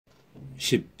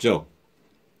10쪽.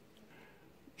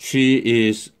 She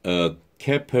is a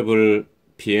capable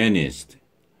pianist,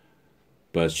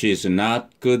 but she is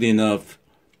not good enough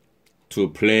to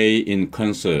play in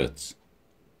concerts.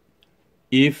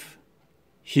 If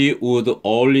he would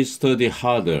only study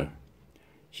harder,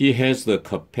 he has the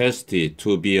capacity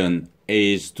to be an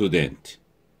A student.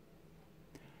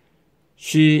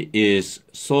 She is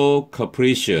so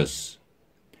capricious.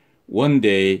 One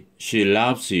day she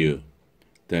loves you,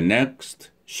 the next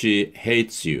she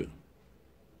hates you.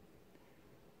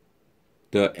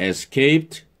 The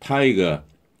escaped tiger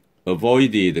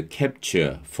avoided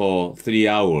capture for 3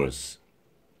 hours.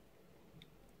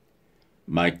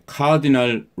 My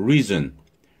cardinal reason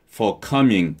for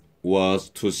coming was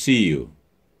to see you.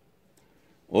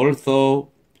 Although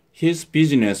his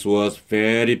business was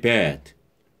very bad,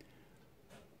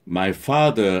 my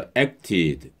father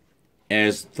acted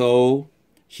as though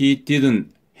he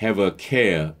didn't have a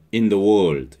care in the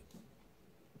world.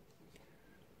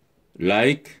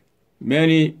 Like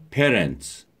many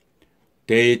parents,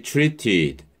 they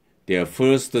treated their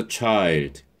first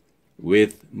child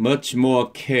with much more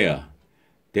care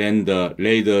than the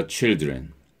later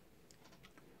children.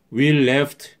 We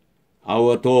left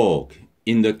our dog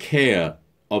in the care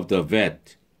of the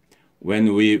vet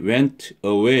when we went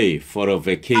away for a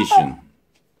vacation.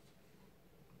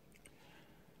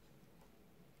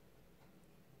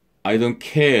 I don't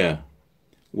care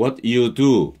what you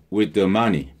do with the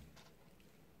money.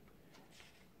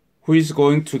 Who is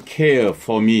going to care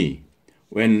for me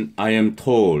when I am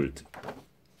told?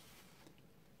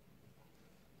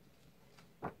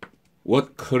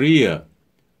 What career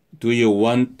do you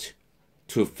want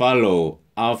to follow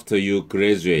after you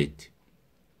graduate?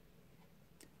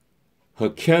 Her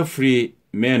carefree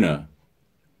manner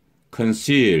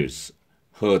conceals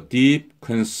her deep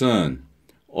concern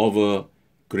over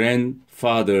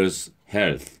grandfather's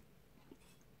health.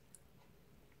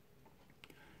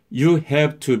 You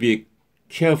have to be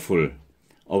careful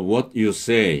of what you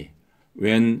say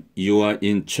when you are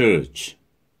in church.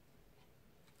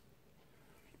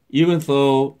 Even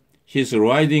though his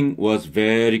writing was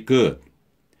very good,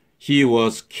 he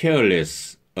was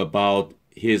careless about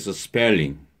his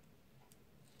spelling.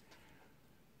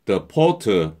 The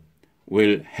porter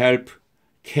will help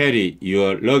carry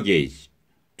your luggage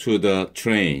to the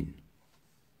train.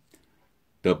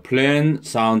 The plan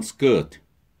sounds good,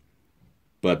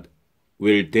 but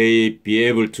will they be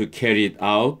able to carry it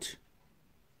out?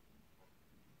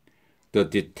 The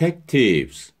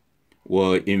detectives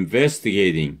were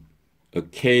investigating a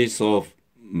case of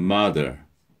murder.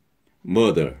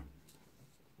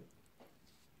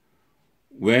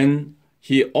 When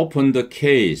he opened the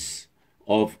case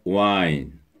of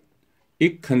wine,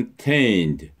 it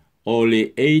contained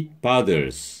only 8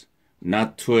 bottles,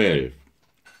 not 12.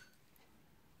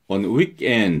 On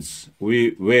weekends,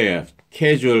 we wear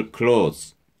casual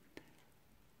clothes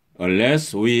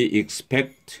unless we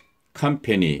expect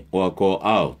company or go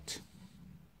out.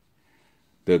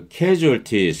 The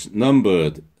casualties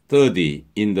numbered 30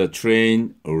 in the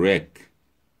train wreck.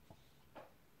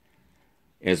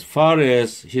 As far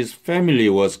as his family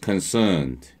was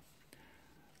concerned,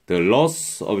 the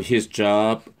loss of his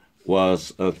job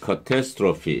was a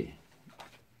catastrophe.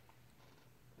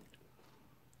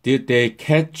 Did they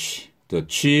catch the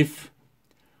thief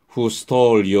who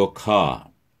stole your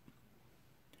car?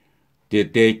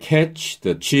 Did they catch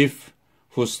the thief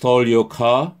who stole your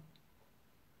car?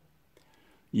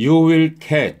 You will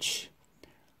catch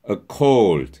a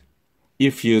cold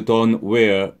if you don't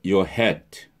wear your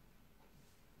hat.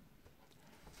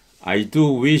 I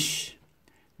do wish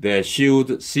that she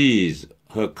would cease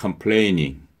her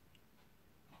complaining.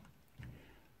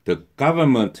 The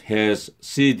government has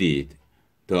ceded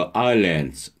the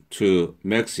islands to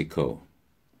Mexico.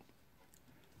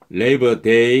 Labor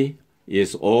Day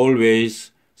is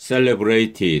always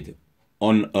celebrated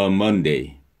on a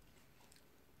Monday.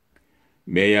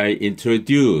 May I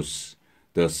introduce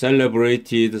the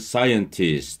celebrated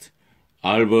scientist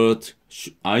Albert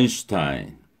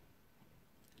Einstein.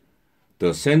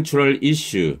 The central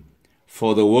issue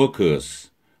for the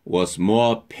workers was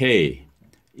more pay.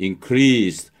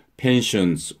 Increased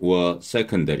pensions were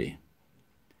secondary.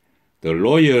 The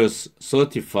lawyers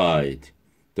certified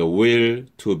the will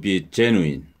to be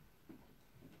genuine.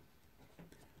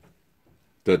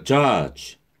 The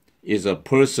judge is a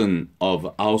person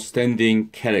of outstanding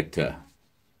character.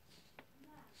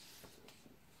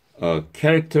 A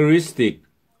characteristic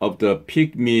of the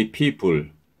Pygmy people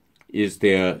is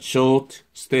their short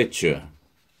stature.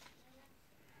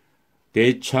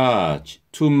 They charge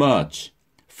too much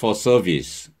for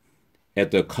service at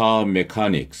the car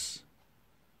mechanics.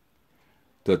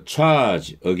 The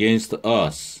charge against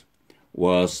us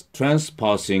was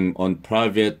trespassing on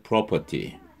private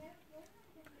property.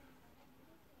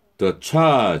 The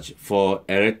charge for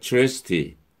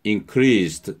electricity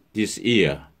increased this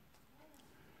year.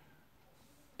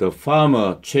 The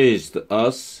farmer chased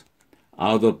us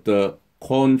out of the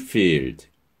cornfield.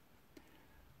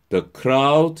 The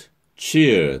crowd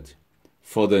cheered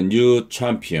for the new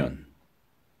champion.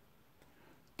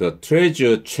 The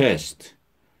treasure chest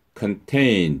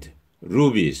contained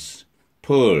rubies,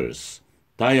 pearls,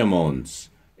 diamonds,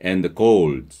 and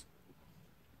gold.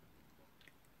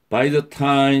 By the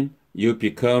time you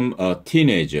become a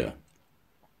teenager,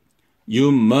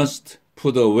 you must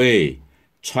put away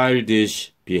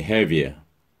childish behavior.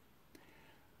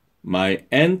 My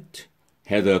aunt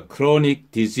had a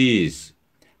chronic disease,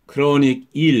 chronic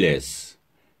illness,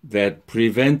 that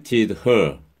prevented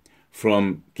her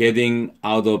from getting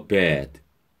out of bed.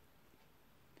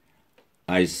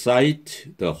 I cite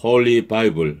the Holy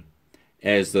Bible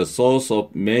as the source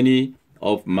of many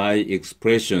of my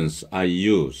expressions I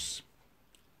use.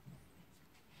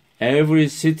 Every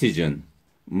citizen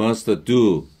must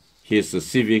do his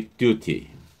civic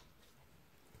duty.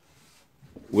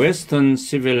 Western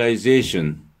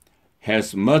civilization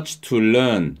has much to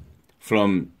learn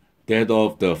from that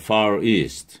of the Far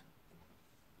East.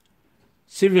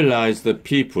 Civilized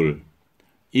people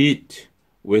eat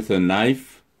with a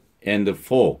knife and a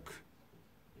fork.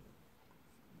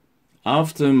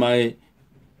 After my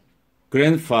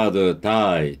grandfather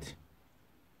died,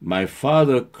 my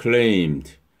father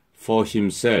claimed for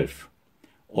himself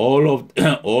all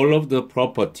of the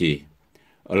property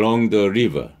along the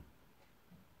river.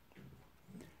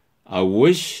 I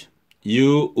wish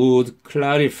you would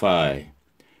clarify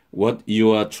what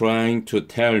you are trying to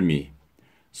tell me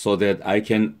so that I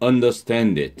can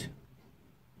understand it.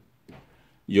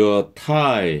 Your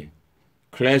tie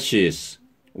clashes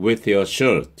with your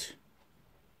shirt.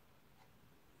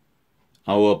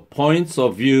 Our points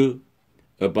of view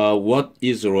about what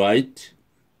is right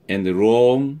and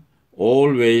wrong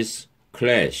always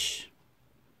clash.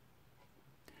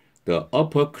 The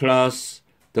upper class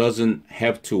doesn't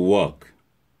have to work.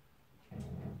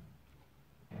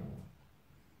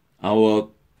 Our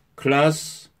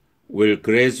class will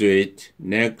graduate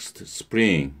next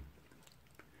spring.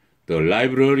 The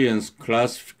librarian's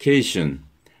classification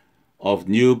of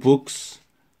new books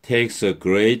takes a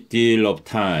great deal of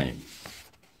time.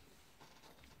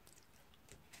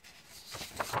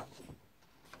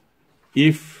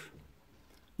 If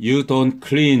you don't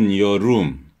clean your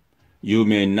room, you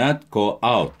may not go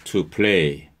out to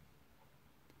play.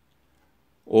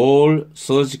 All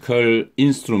surgical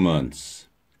instruments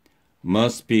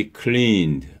must be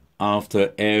cleaned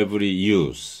after every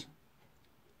use.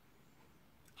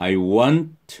 I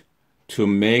want to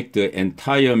make the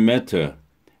entire matter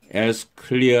as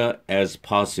clear as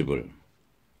possible.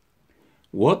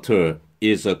 Water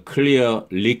is a clear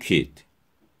liquid.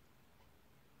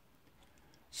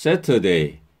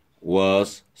 Saturday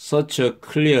was such a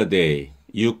clear day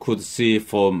you could see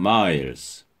for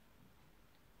miles.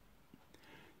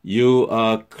 You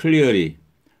are clearly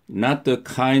not the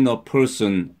kind of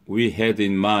person we had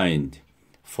in mind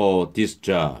for this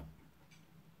job.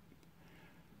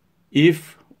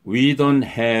 If we don't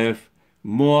have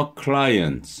more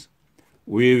clients,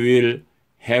 we will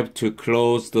have to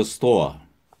close the store.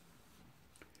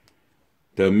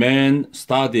 The man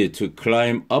started to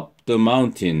climb up the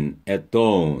mountain at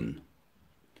dawn.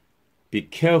 Be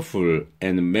careful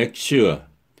and make sure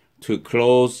to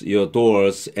close your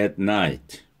doors at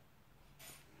night.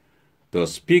 The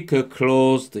speaker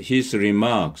closed his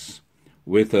remarks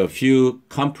with a few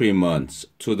compliments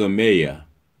to the mayor.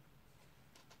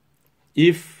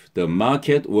 If the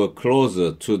market were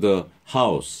closer to the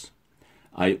house,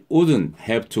 I wouldn't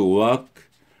have to walk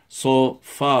so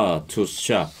far to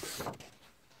shop.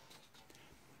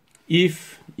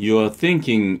 If your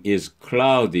thinking is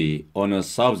cloudy on a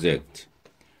subject,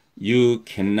 you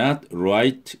cannot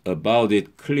write about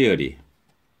it clearly.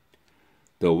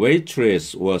 The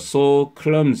waitress was so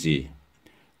clumsy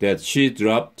that she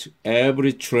dropped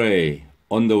every tray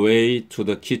on the way to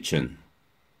the kitchen.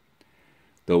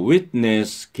 The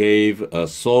witness gave a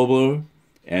sober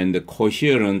and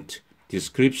coherent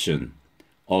description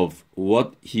of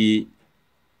what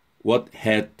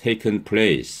had taken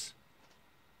place.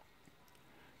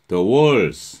 The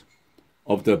walls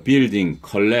of the building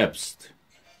collapsed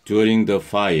during the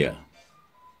fire.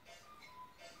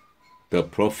 The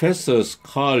professor's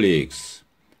colleagues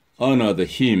honored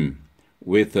him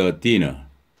with a dinner.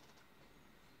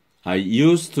 I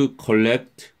used to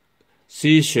collect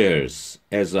seashells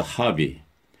as a hobby,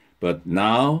 but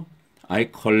now I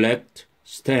collect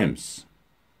stamps.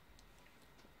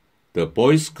 The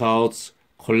Boy Scouts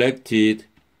collected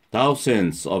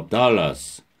thousands of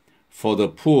dollars for the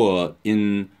poor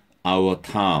in our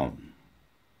town.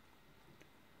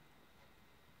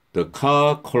 The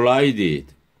car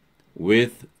collided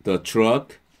with the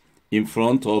truck in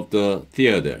front of the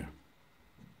theater.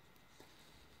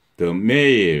 The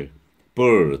male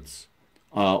birds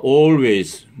are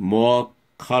always more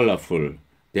colorful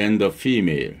than the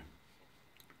female.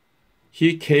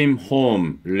 He came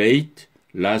home late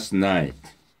last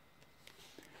night.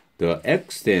 The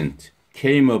accident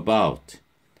came about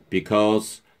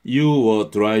because you were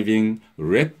driving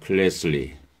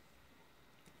recklessly.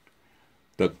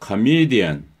 The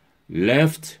comedian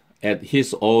laughed at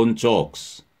his own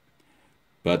jokes,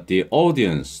 but the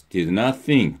audience did not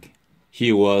think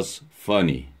he was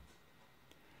funny.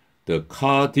 The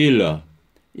car dealer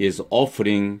is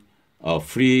offering a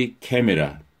free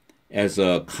camera as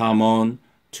a common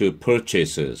to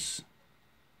purchasers.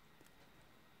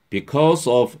 Because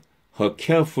of her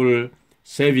careful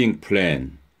saving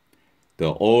plan,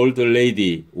 the old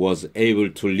lady was able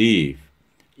to live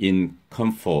in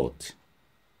comfort.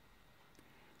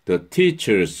 The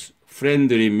teacher's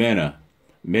friendly manner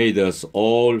made us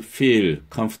all feel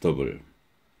comfortable.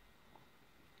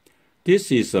 This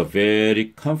is a very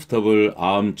comfortable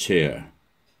armchair.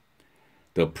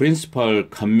 The principal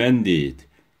commanded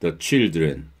the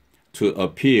children to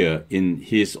appear in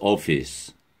his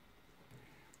office.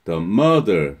 The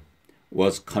murder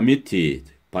was committed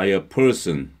by a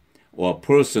person or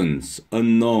persons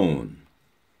unknown.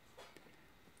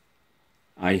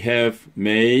 I have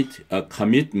made a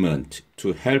commitment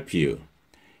to help you,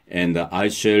 and I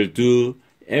shall do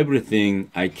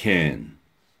everything I can.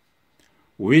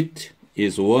 Wheat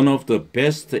is one of the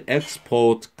best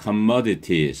export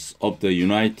commodities of the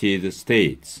United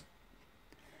States.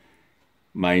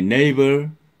 My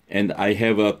neighbor and I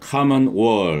have a common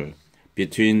wall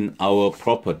between our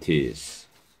properties.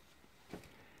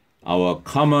 Our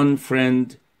common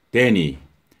friend Danny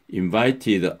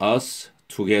invited us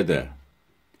together.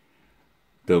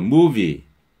 The movie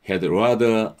had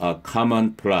rather a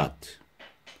common plot.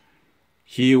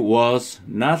 He was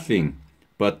nothing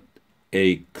but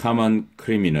a common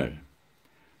criminal.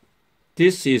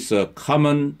 This is a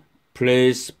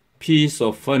commonplace piece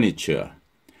of furniture,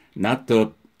 not the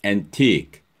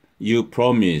antique you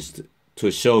promised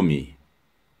to show me.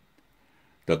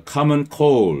 The common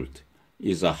cold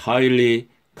is a highly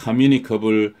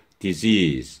communicable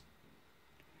disease.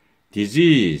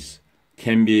 Disease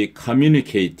can be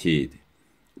communicated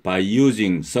by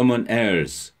using someone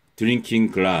else's drinking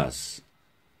glass.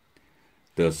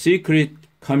 The secret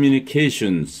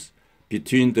communications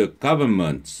between the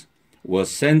governments were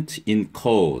sent in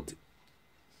code.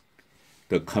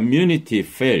 The community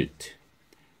felt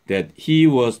that he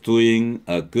was doing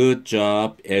a good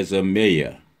job as a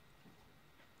mayor.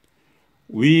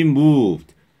 We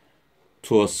moved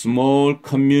to a small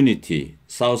community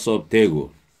south of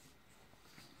Daegu.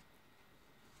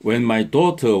 When my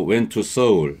daughter went to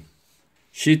Seoul,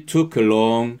 she took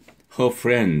along her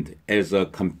friend as a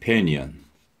companion.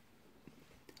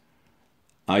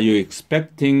 Are you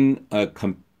expecting a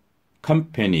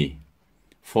company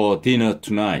for dinner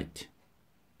tonight?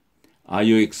 Are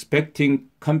you expecting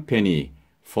company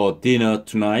for dinner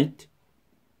tonight?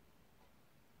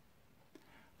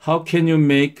 How can you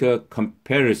make a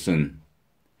comparison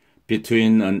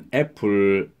between an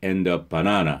apple and a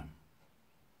banana?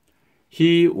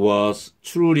 He was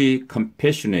truly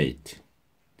compassionate.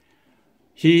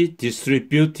 He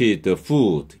distributed the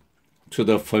food to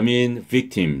the famine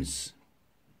victims.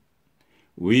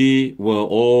 We were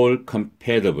all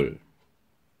compatible.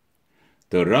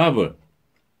 The robber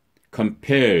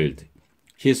compelled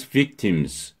his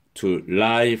victims to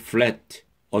lie flat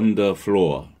on the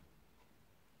floor.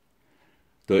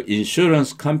 The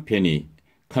insurance company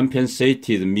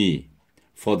compensated me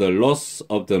for the loss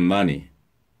of the money.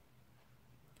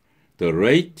 The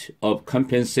rate of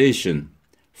compensation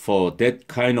for that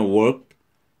kind of work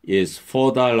is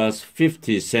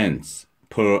 $4.50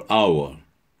 per hour.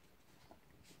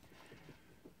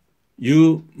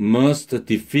 You must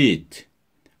defeat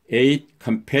 8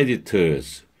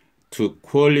 competitors to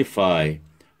qualify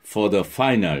for the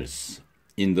finals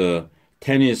in the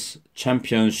tennis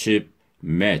championship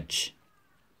match.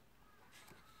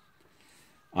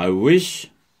 I wish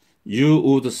you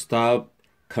would stop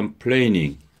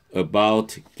complaining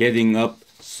about getting up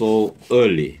so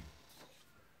early.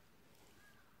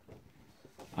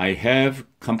 I have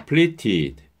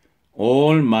completed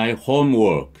all my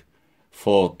homework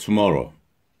for tomorrow.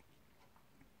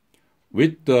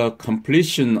 With the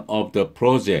completion of the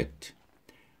project,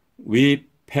 We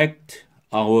packed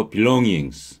our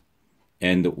belongings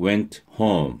and went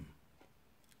home.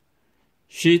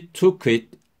 She took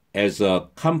it as a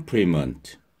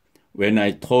compliment when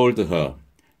I told her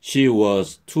she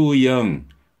was too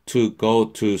young to go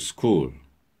to school.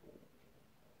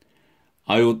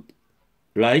 I would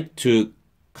like to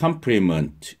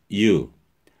compliment you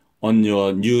on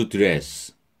your new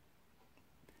dress.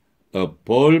 A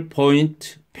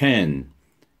ballpoint pen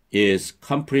is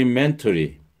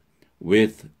complimentary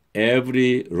with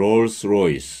every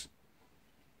Rolls-Royce.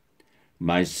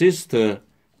 My sister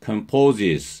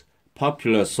composes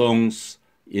popular songs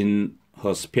in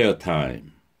her spare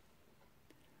time.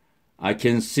 I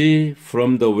can see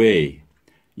from the way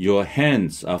your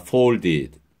hands are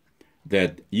folded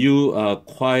that you are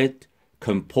quite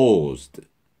composed.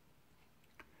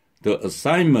 The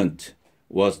assignment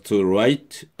was to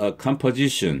write a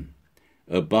composition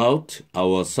about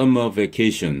our summer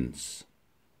vacations.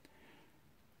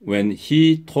 When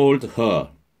he told her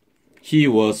he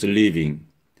was leaving,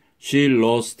 she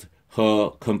lost her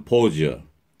composure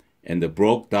and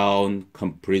broke down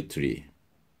completely.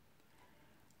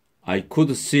 I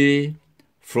could see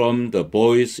from the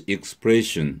boy's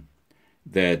expression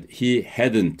that he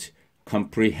hadn't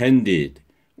comprehended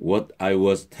what I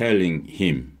was telling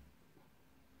him.